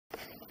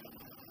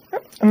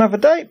Another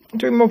day,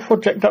 doing more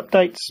project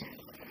updates.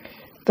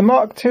 The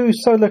Mark II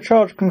solar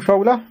charge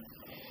controller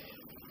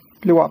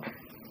blew up.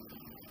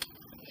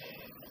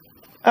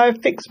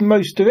 I've fixed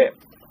most of it.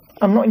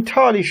 I'm not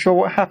entirely sure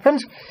what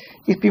happened.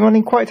 It's been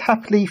running quite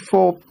happily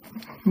for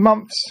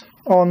months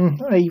on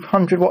a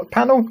 100-watt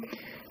panel.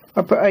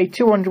 I put a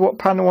 200-watt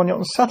panel on it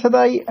on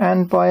Saturday,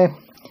 and by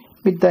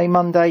midday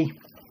Monday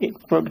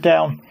it broke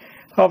down.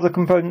 Half the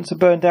components are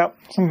burned out.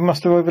 Something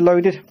must have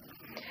overloaded.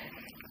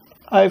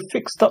 I've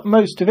fixed up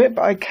most of it,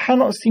 but I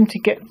cannot seem to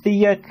get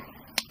the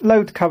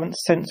load current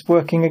sense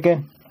working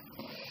again.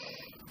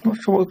 Not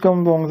sure what's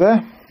gone wrong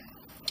there,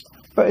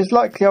 but it's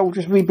likely I'll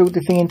just rebuild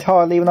the thing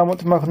entirely when I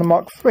want to work on the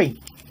Mark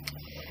III.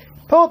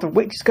 Part of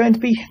which is going to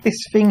be this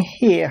thing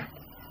here.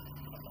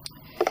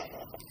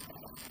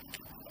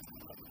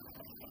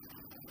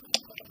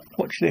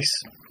 Watch this.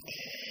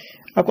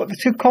 I've got the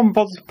two common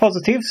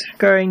positives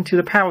going to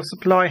the power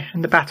supply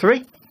and the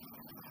battery,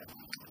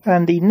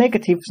 and the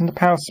negatives from the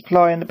power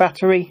supply and the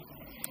battery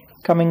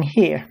coming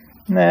here.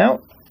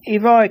 Now,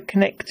 if I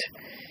connect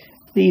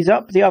these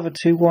up, the other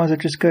two wires are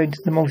just going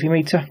to the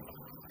multimeter.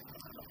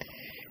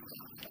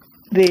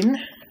 Then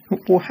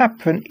what will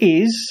happen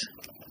is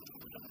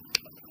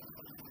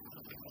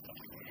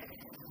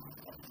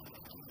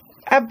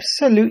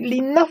absolutely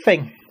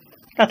nothing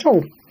at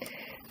all.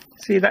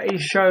 See, that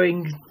is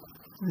showing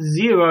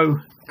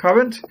 0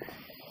 current,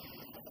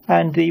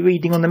 and the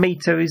reading on the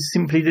meter is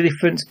simply the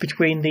difference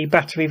between the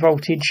battery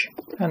voltage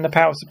and the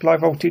power supply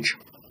voltage.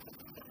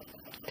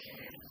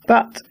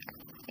 But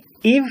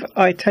if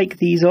I take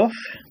these off,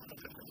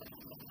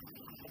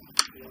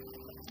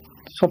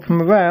 swap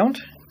them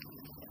around,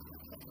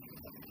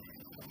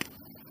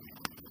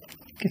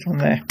 get on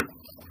there,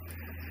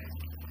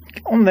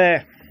 get on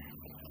there,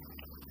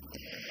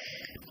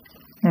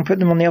 and put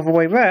them on the other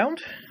way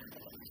round,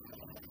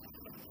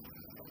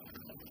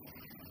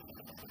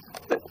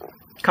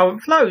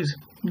 current flows,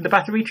 the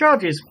battery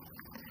charges.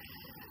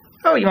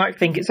 Oh, you might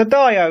think it's a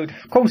diode.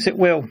 Of course it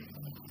will.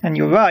 And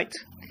you're right.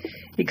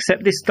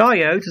 Except this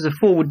diode has a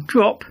forward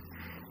drop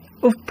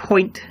of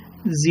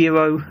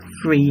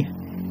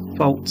 0.03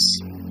 volts.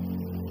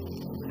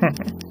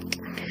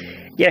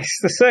 Yes,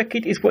 the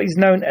circuit is what is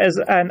known as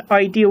an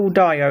ideal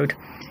diode.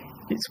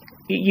 It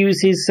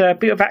uses a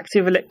bit of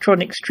active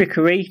electronics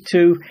trickery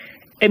to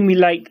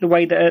emulate the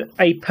way that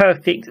a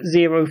perfect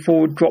 0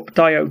 forward drop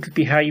diode would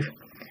behave.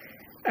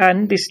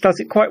 And this does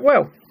it quite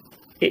well.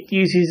 It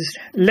uses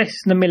less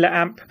than a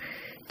milliamp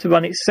to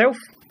run itself.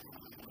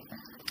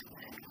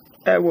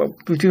 Well,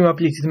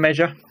 presumably to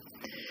measure.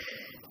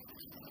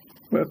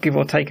 Well, give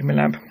or take a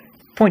milliamp.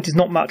 Point is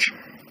not much.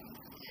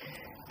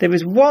 There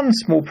is one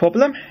small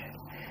problem.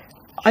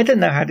 I don't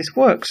know how this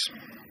works.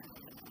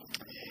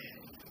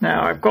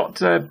 Now, I've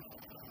got a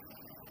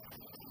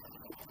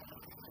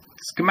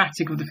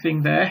schematic of the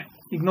thing there.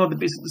 Ignore the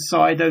bits at the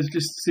side, those are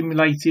just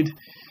simulated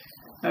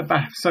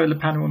solar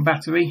panel and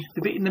battery.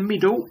 The bit in the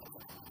middle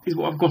is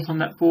what I've got on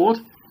that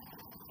board,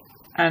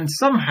 and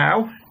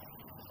somehow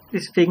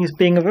this thing is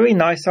being a very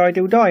nice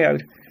ideal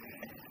diode.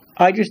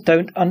 I just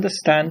don't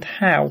understand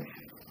how.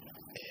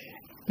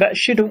 That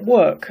shouldn't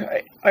work.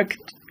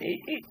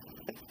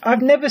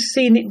 I've never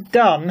seen it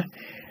done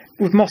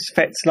with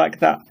MOSFETs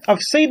like that.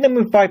 I've seen them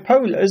with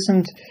bipolars,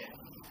 and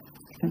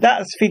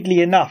that's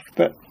fiddly enough,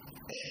 but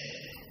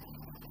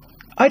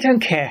I don't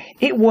care.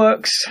 It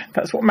works.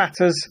 That's what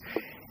matters.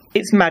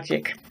 It's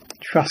magic.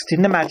 Trust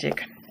in the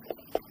magic.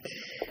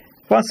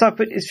 Once I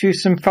put this through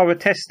some thorough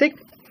testing,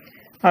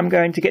 I'm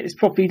going to get this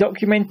properly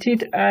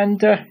documented, and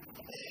yeah,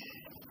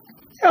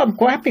 I'm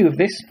quite happy with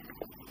this.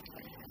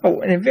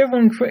 Oh, and if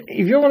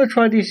you want to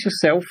try this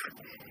yourself,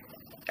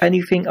 and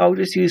you think I'll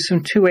just use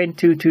some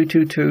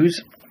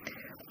 2N2222s,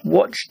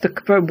 watch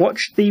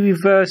the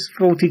reverse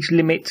voltage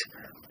limit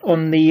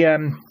on the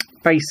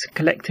base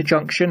collector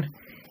junction.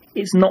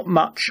 It's not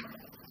much.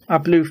 I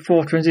blew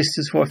 4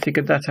 transistors before I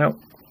figured that out.